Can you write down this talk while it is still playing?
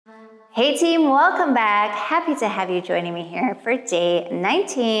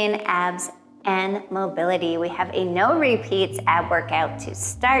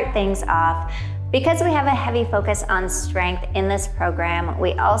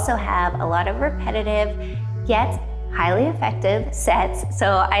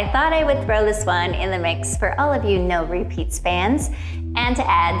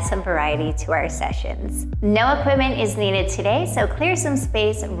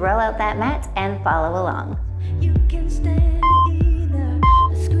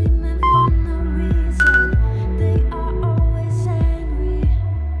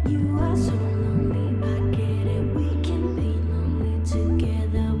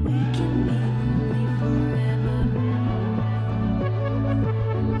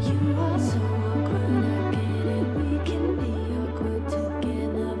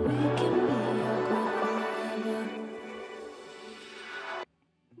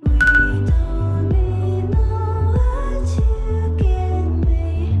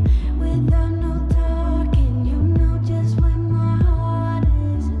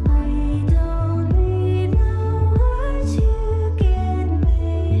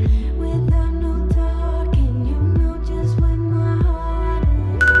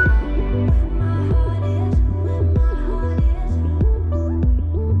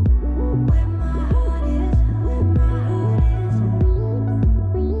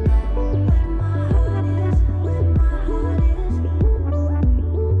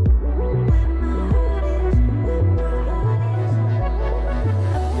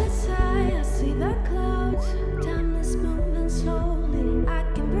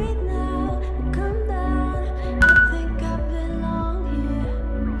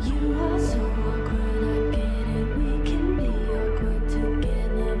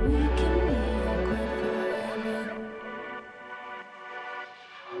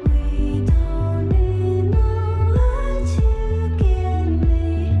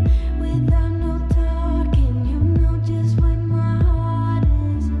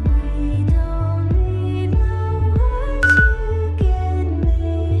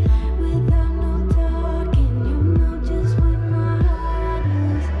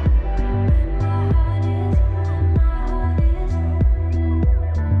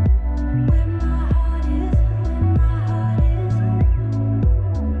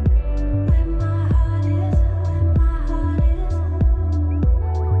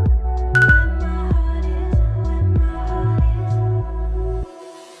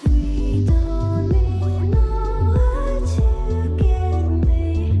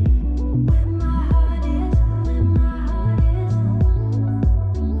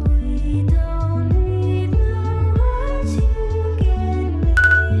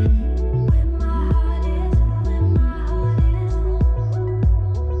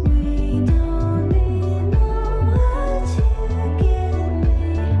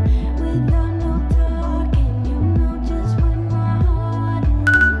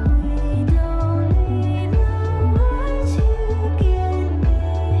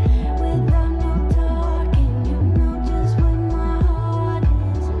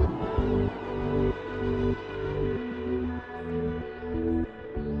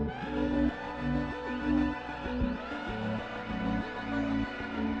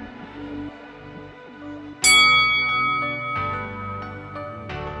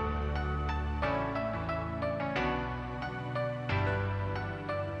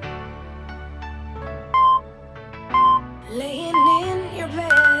Laying in your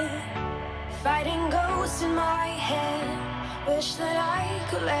bed, fighting ghosts in my head. Wish that I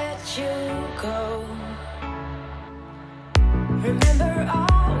could let you go. Remember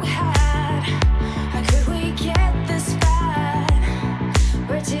all we had. How could we get this bad?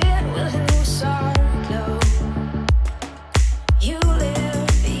 Where did we lose our glow? You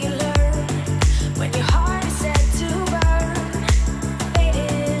live, you learn. When your heart is set to burn,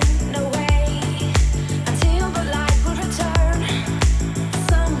 fading away until the light will return.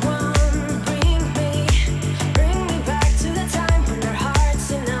 Someone bring me back to the time when our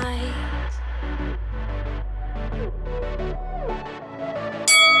hearts unite.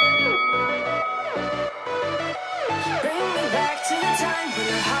 Bring me back to the time when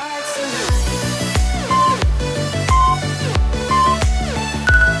our hearts unite.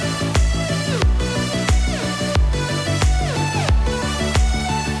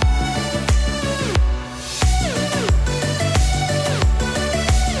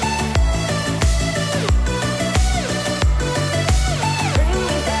 Bring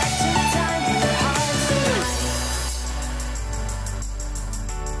me back to the time when our hearts unite.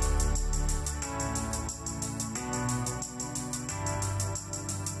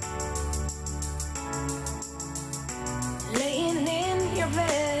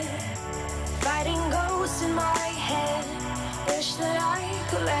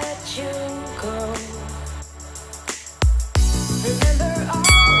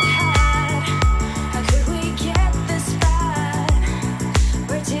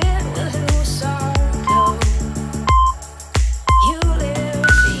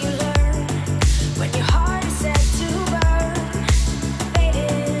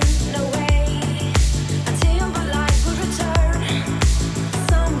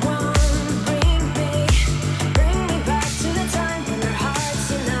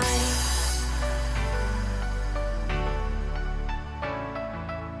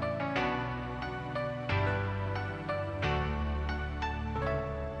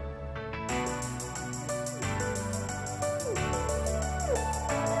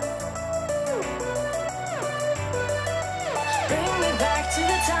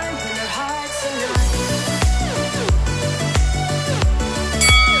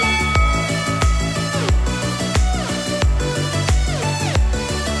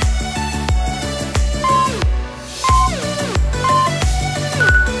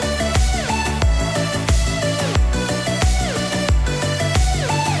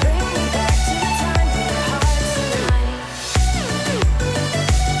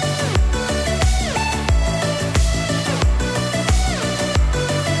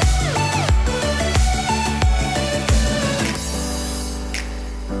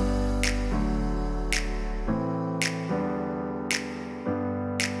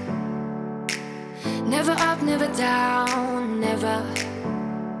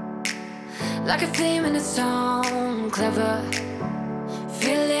 like a theme in a song, clever.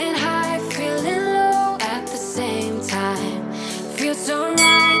 Feeling high, feeling low at the same time. Feels so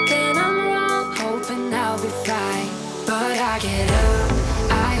right, then I'm wrong, hoping I'll be fine. But I get up,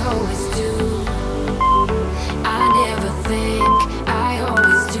 I always do. I never think, I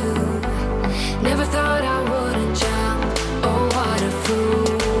always do. Never thought I wouldn't jump, oh what a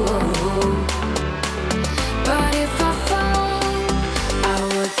fool. But if I fall, I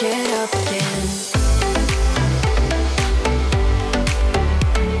will get up again.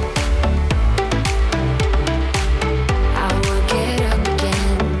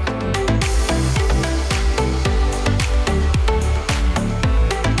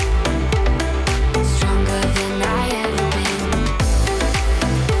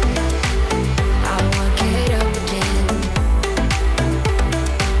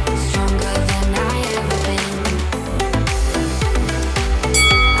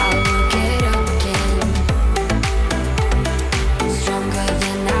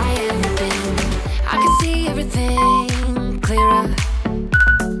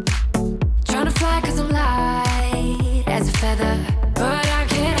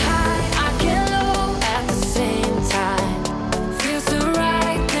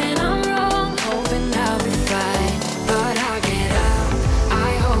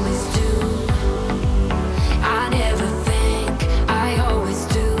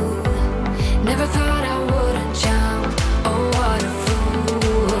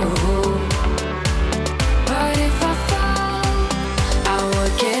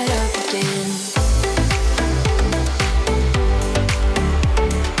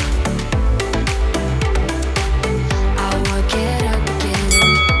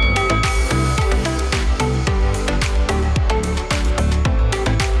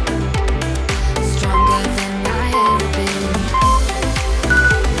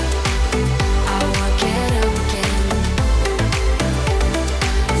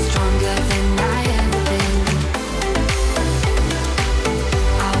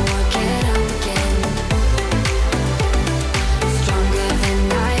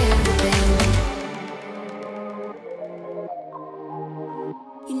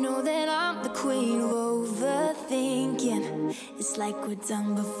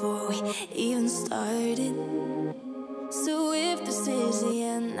 Done before we even started. So if this is the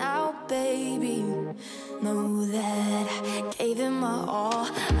end now, baby, know that I gave it my all.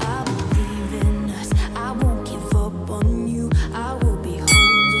 I believe in us, I won't give up on you. I will be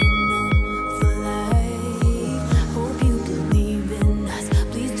holding on for life. Hope you believe in us,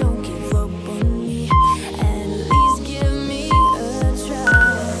 please don't give up on me. At least give me a try.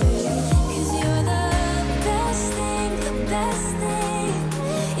 'Cause you're the best thing, the best thing.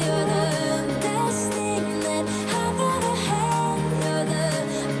 You're the best thing that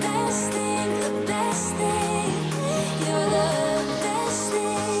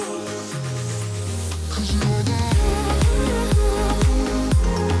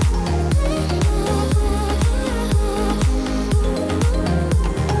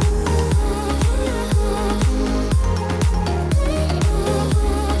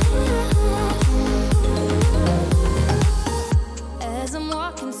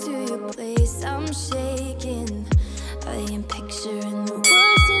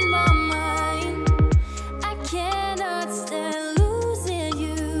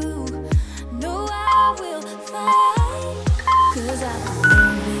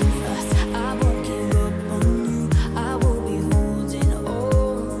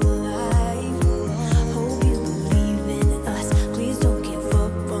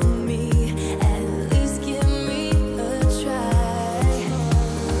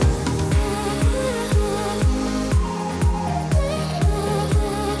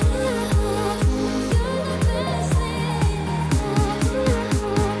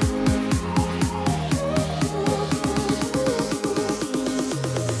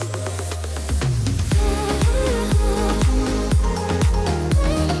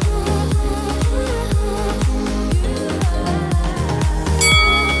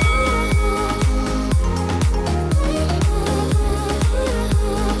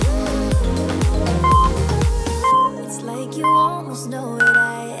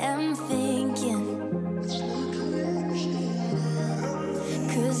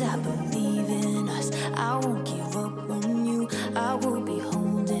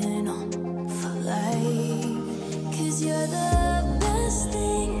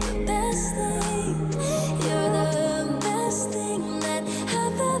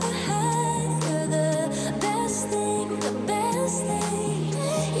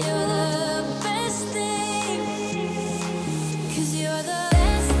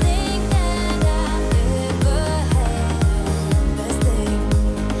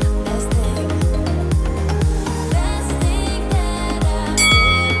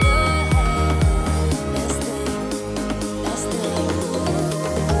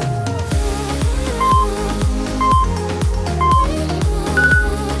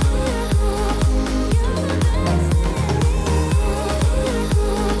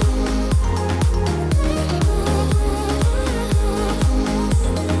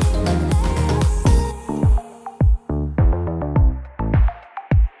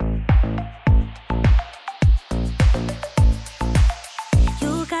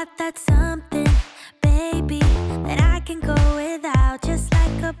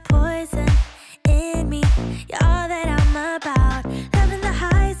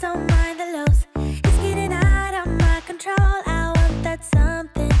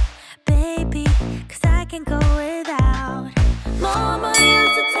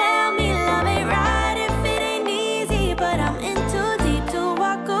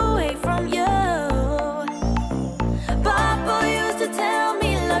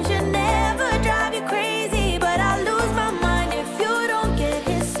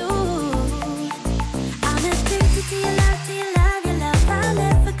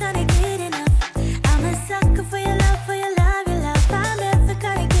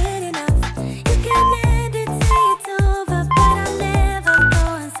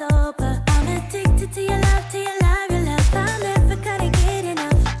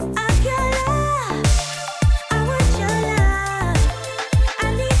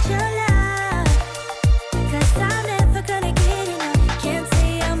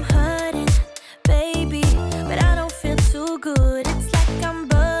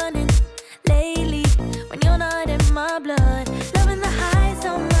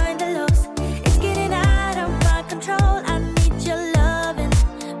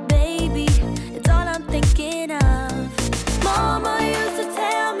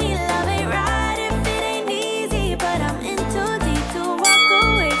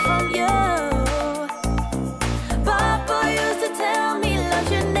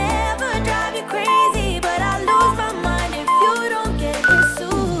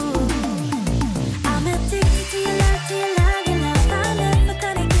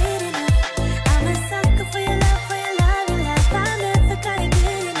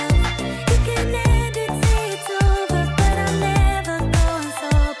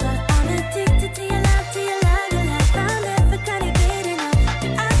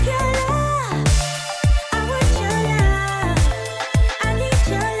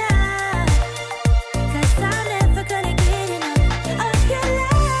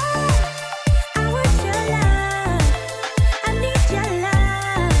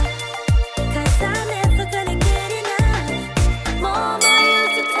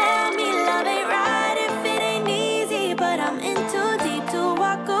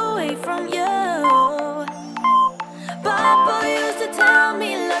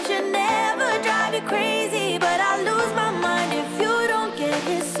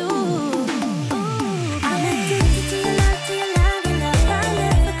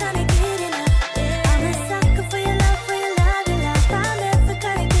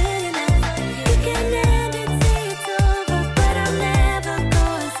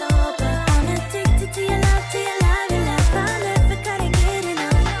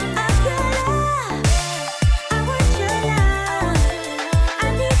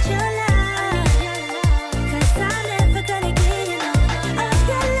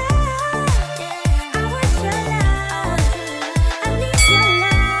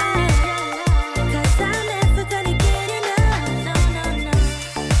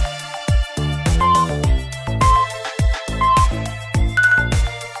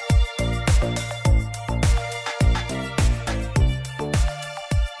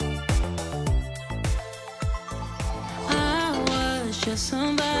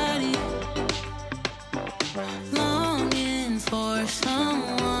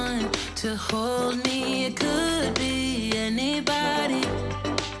to hold me. It could be anybody,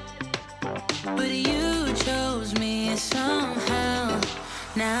 but you chose me somehow.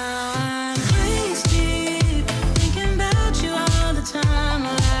 Now I'm waist deep, thinking about you all the time,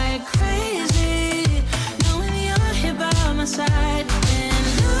 like crazy, knowing you're here by my side. And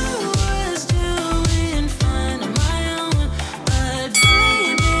I was doing fine on my own, but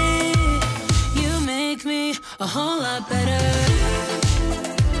baby, you make me a whole lot better.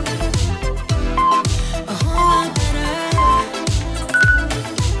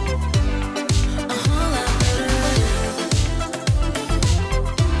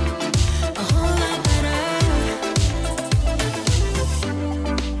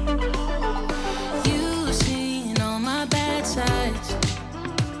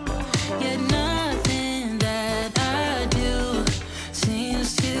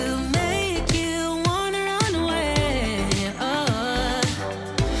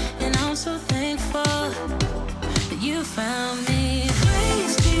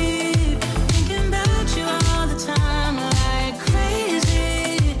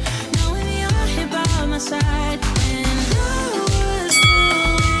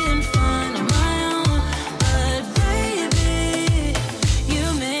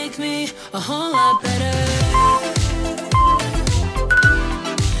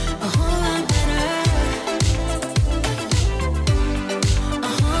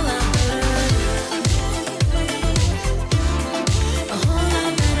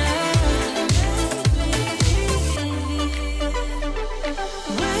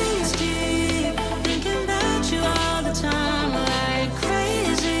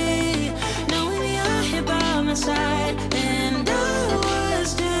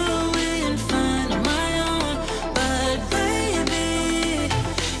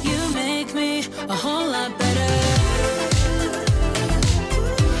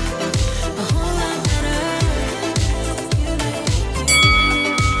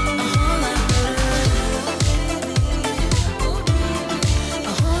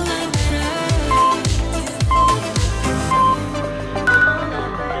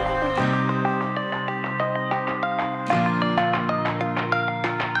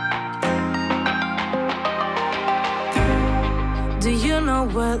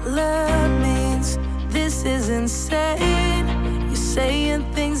 What love means, this is insane. You're saying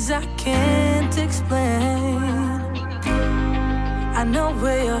things I can't explain. I know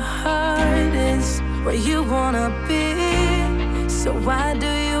where your heart is, where you wanna be. So why do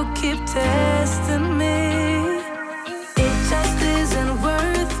you keep testing me? It just isn't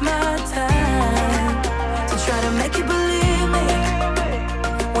worth my time to try to make you believe me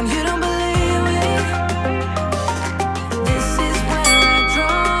when you don't believe me. This is where I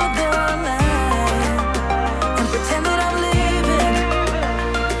draw the line and pretend that I'm leaving.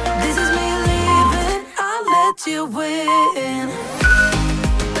 This is me leaving. I'll let you win.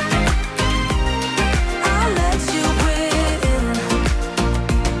 I'll let you win.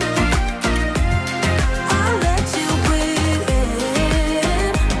 I'll let you win.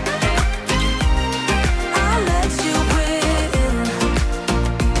 I'll let you win. I'll let you win.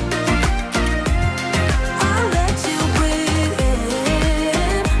 I'll let you win.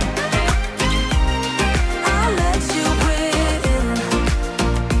 I'll let you win. I'll let you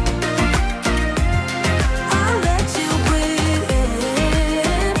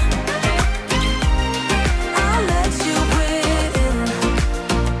win. I'll let you win. I'll let you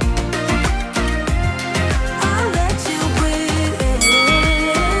win. I'll let you win.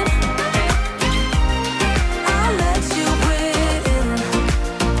 I'll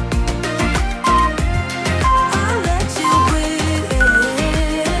let you win.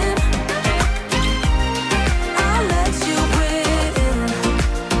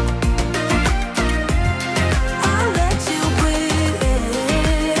 I'll let you win.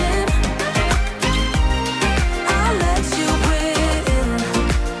 I'll let you win.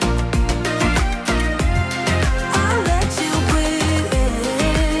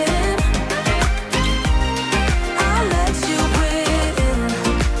 I'll let you win. I'll let you win.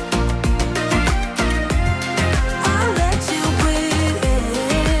 I'll let you win.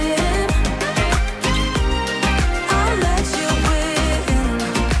 I'll let you win.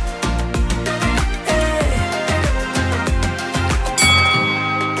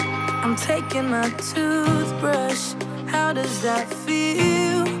 I'm taking my toothbrush. How does that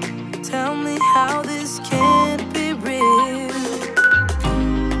feel? Tell me how this can't be real.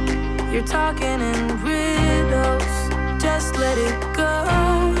 You're talking in riddles. Just let it go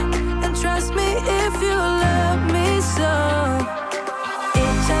and trust me if you love me so.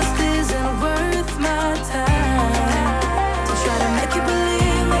 It just isn't worth my time to try to make you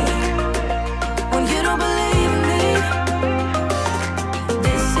believe me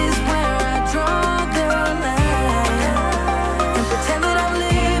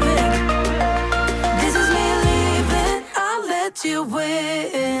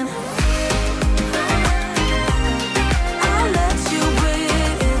win. I'll let you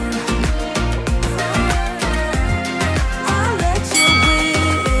win. I'll let you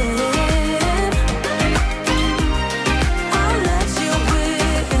win. I'll let you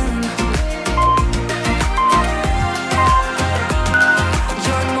win.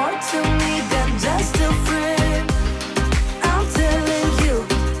 You're more to me than just a friend. I'm telling you,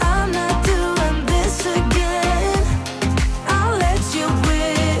 I'm not doing this again. I'll let you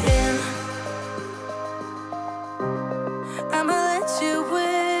win. I'ma let you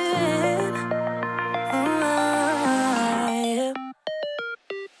win. Yeah.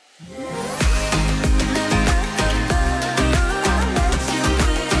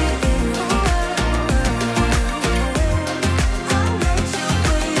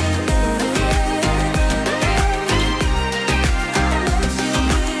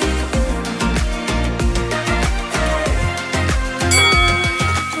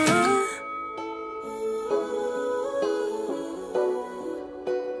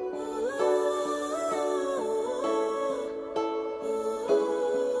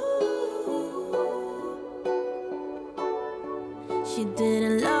 She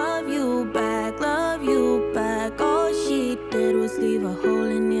didn't love you back, love you back. All she did was leave a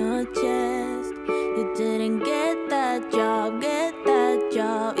hole in your chest. You didn't get that job,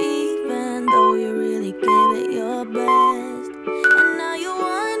 even though you really gave it your best. And now you're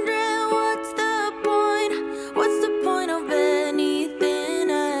wondering what's the point? What's the point of anything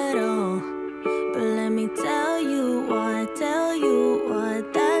at all? But let me tell you what,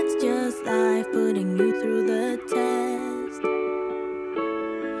 that's just life putting you through the test.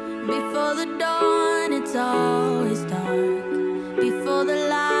 Before the dawn, it's always dark. Before the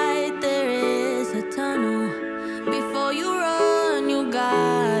light, there is a tunnel. Before you run, you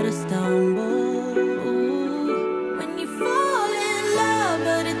gotta stumble. When you fall in love,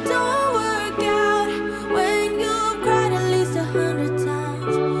 but it don't work out. When you've cried at least 100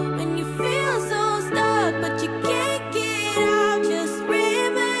 times. When you feel so stuck, but you can't get out. Just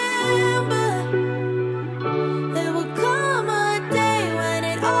remember, there will come a day when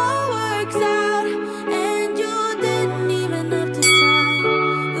it all works out, and you didn't even have to try.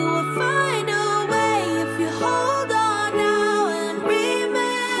 You will find a way if you hold on now and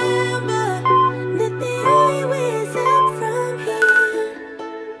remember that the highway is up from here.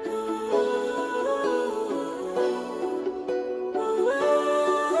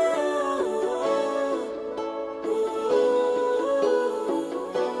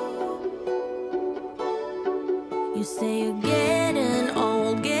 You say you're getting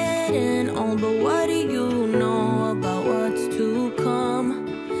old, but what do you know about what's to come?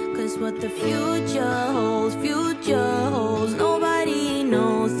 'Cause what the future holds, nobody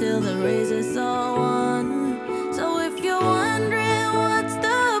knows till the race is all won. So if you're wondering what's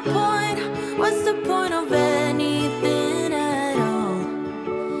the point of anything at all?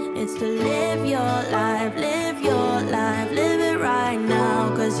 It's to live your life, live it right now,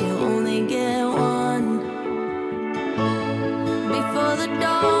 'cause you only get one. Before the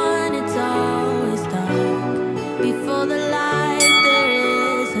dawn, it's always dark. Before the light, there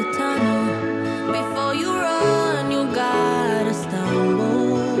is a tunnel. Before you run, you gotta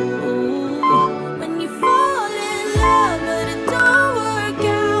stumble. When you fall in love, but it don't work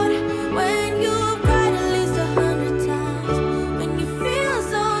out. When you've cried at least 100 times. When you feel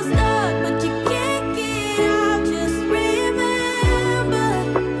so stuck, but you can't get out. Just remember,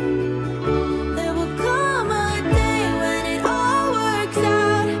 there will come a day when it all works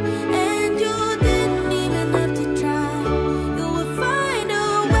out,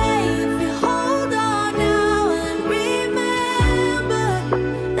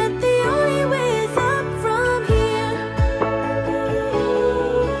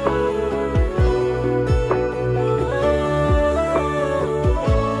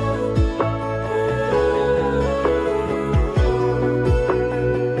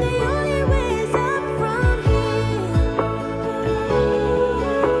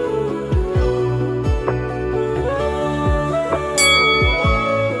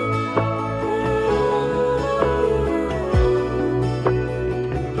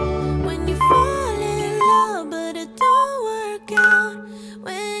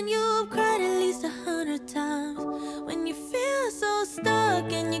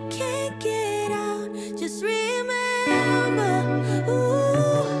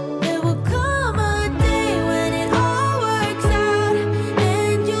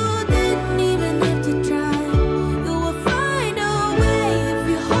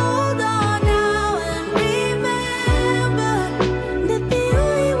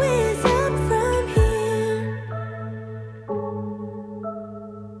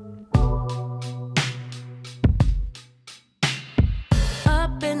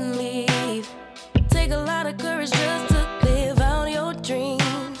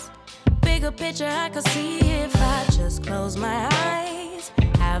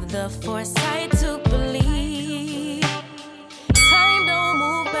 the foresight to believe. Time don't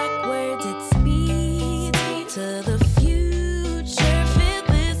move backwards, it speeds to the future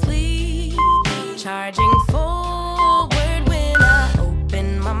fearlessly. Charging forward when I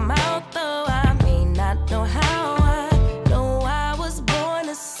open my mouth, though I may not know how. I know I was born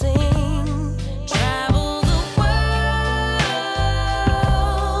to sing. Travel the world,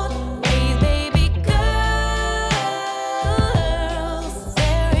 raise baby girls,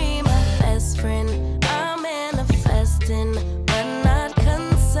 bury my best friend. I'm manifesting, but not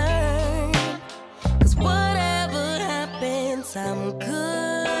concerned. 'Cause whatever happens, I'm good.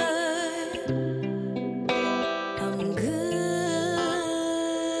 I'm good.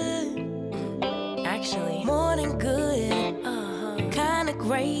 Actually, more than good. Kinda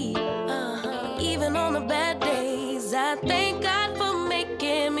great. Even on the bad days, I thank God for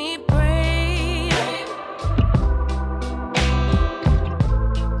making me brave.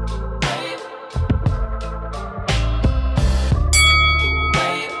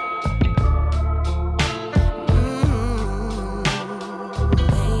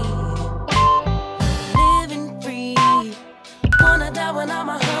 Living free. Wanna die when I'm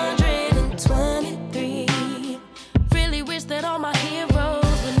 123. Really wish that all my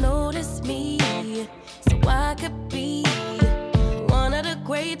heroes would notice me, so I could be one of the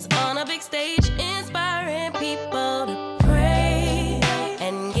greats on a big stage, inspiring people to pray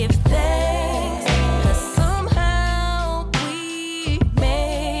and give thanks. 'Cause somehow we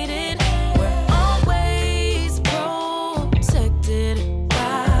made it. We're always protected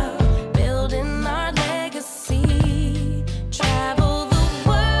while building our legacy. Travel the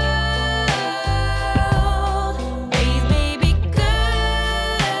world, raise baby girls,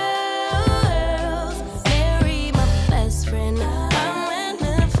 marry my best friend. I'm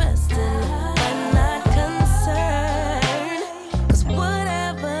manifesting, but not concerned. 'Cause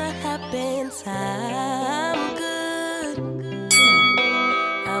whatever happens, I'm good.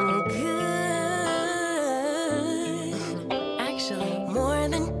 I'm good. Actually, more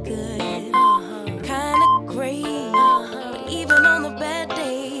than good. Kinda great. But even on the bad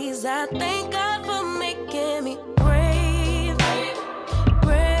days, I thank God for making me brave.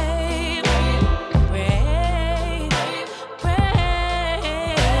 Brave. Brave.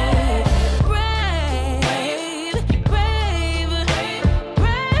 Brave. Brave. Brave.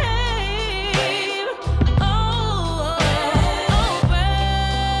 Brave. Oh,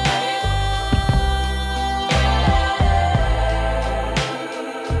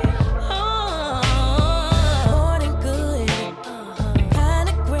 more than good.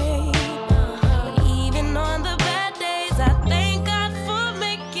 Kinda great.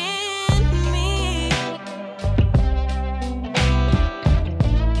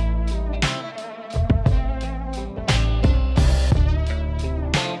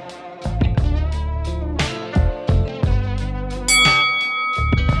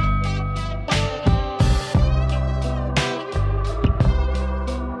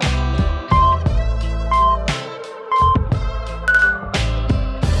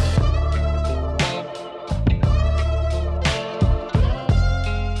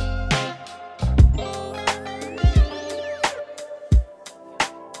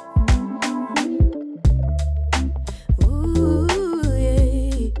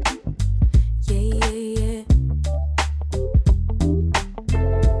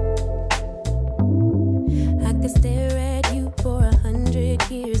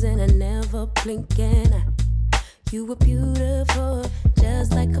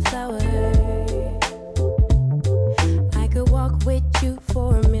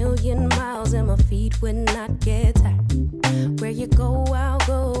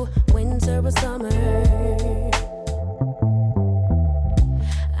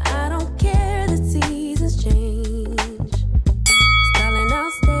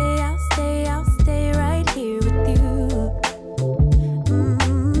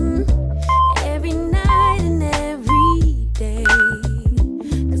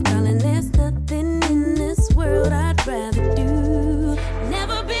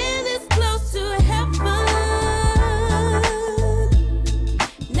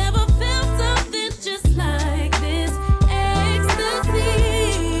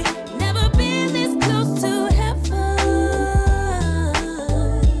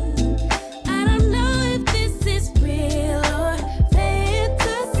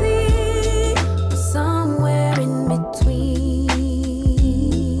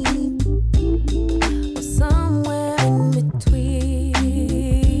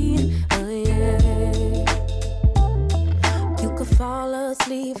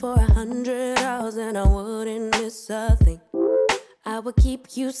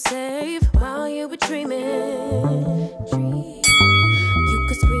 keep you safe while you were dreaming. You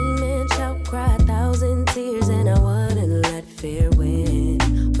could scream and shout, cry 1,000 tears, and I wouldn't let fear win.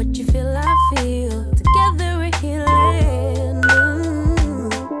 What you feel, I feel. Together we're healing.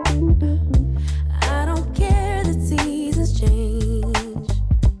 I don't care that seasons change.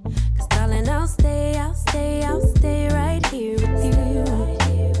 'Cause darling, I'll stay right here with you.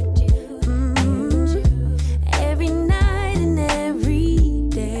 Every night and every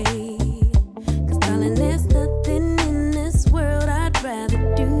day. 'Cause darling, there's nothing in this world I'd rather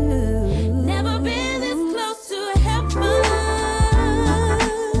do. Never been this close to heaven.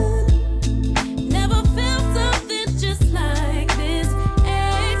 Never felt something just like this.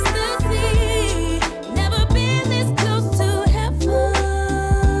 Ecstasy. Never been this close to heaven.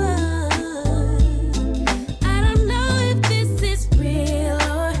 I don't know if this is real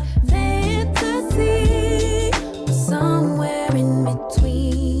or fantasy, or somewhere in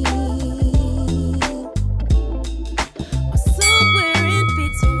between. Or somewhere in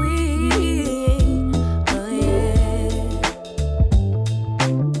between. Oh yeah.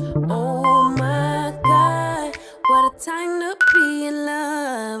 Oh my God, what a time to be in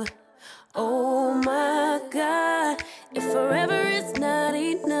love. Oh my God, if forever is not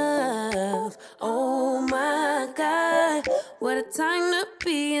enough. Oh my God, what a time to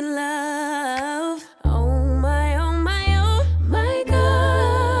be in love. Oh my, oh my, oh my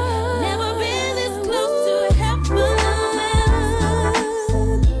God. Never been this close to heaven.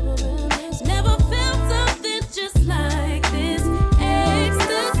 Never felt something just like this.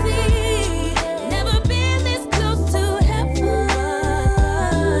 Ecstasy. Never been this close to heaven.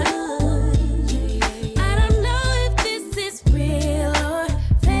 I don't know if this is real or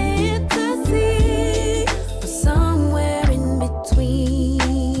fantasy, or somewhere in between.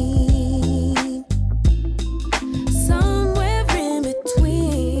 Somewhere in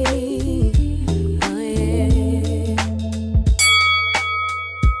between. Oh yeah.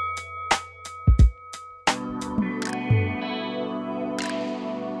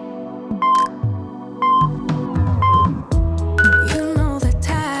 You know the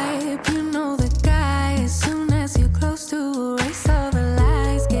type, you know the guy. As soon as you're close to erase all the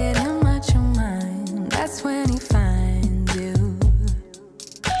lies, get him out your mind. That's when he finds you.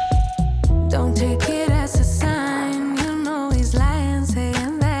 Don't take it as a sign. You know he's lying,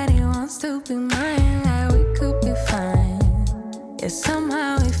 saying that he wants to be mine. Like we could be fine. Yeah,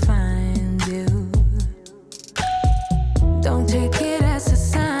 somehow he finds you. Don't take it as a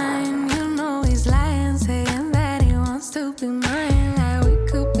sign. You know he's lying, saying that he wants to be mine. Like we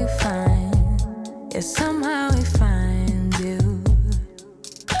could be fine. Yeah, somehow he finds you.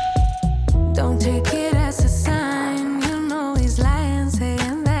 Don't take it as a sign. You know he's lying,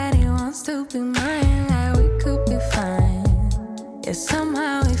 saying that he wants to be mine. Like we could be fine. Yeah,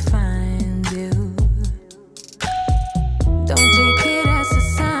 somehow he finds you. Don't take it as a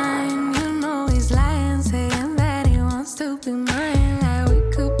sign. You know he's lying, saying that he wants to be mine. Like we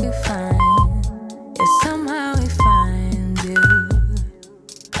could be fine. Yeah, somehow he finds you.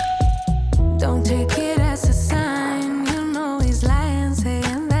 Don't take it as a sign. You know he's lying,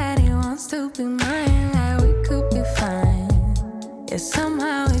 saying that he wants to be mine. Like we could be fine. Yeah,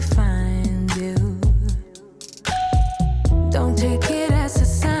 somehow he finds you. Don't take it as a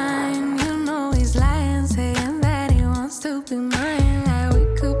sign. You know he's lying, saying that he wants to be mine. Like we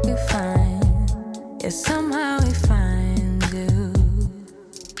could be fine. Yeah, somehow he finds you.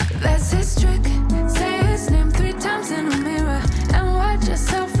 That's his trick. Say his name 3 times in a mirror and watch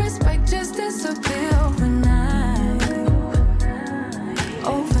yourself respect just disappear.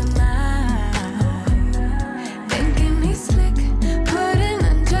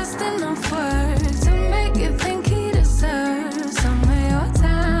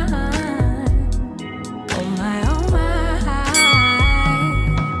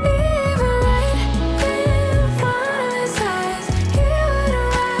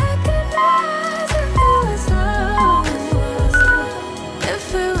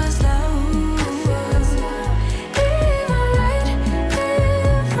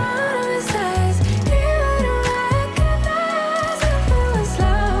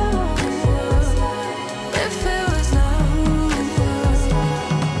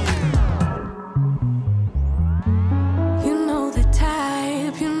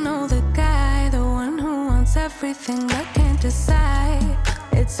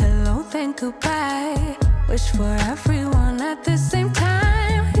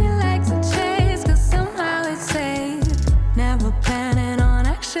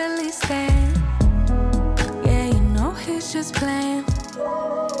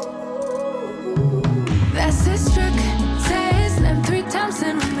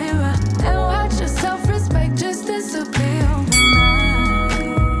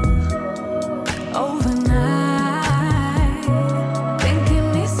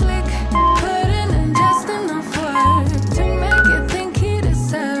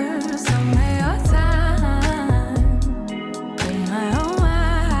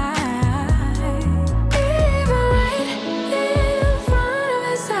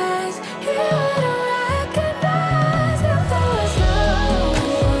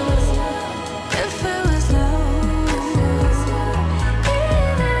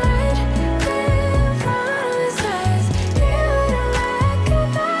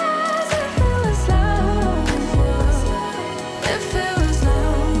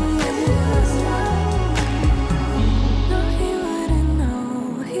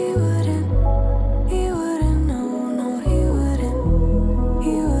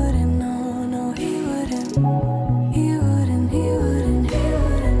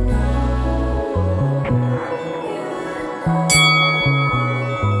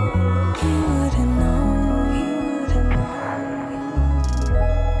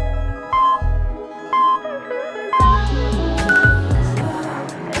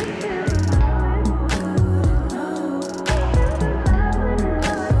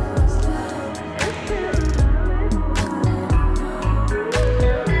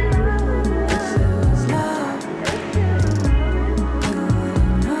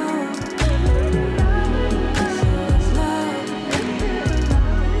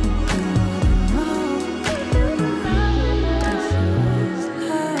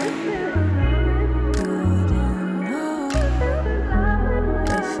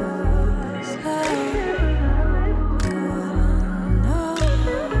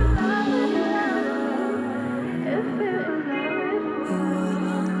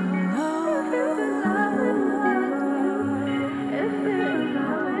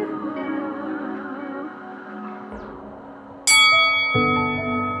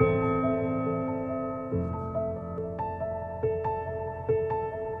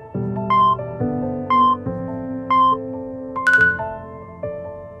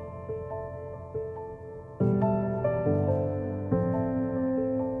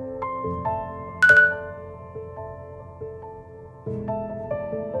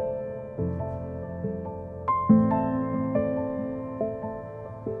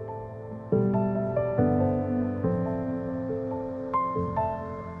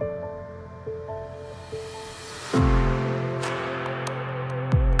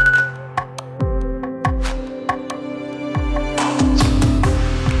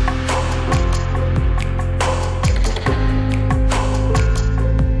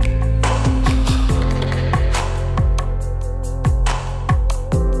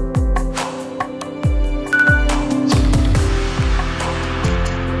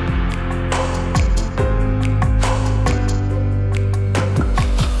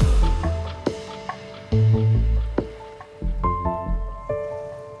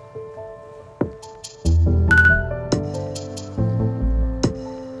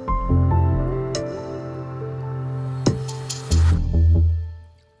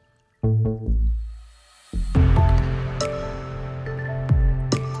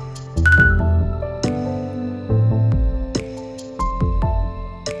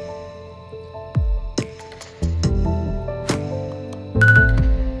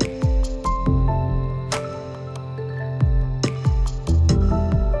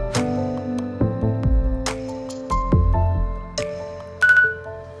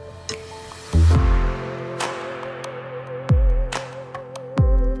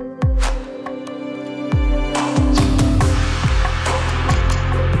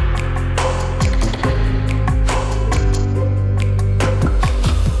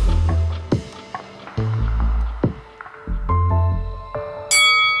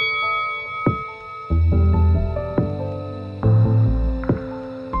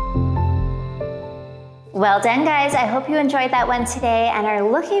 Well done, guys. I hope you enjoyed that one today and are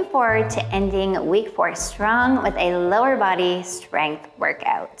looking forward to ending week 4 strong with a lower body strength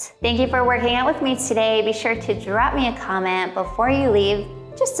workout. Thank you for working out with me today. Be sure to drop me a comment before you leave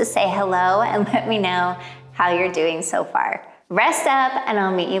just to say hello and let me know how you're doing so far. Rest up and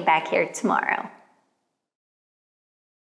I'll meet you back here tomorrow.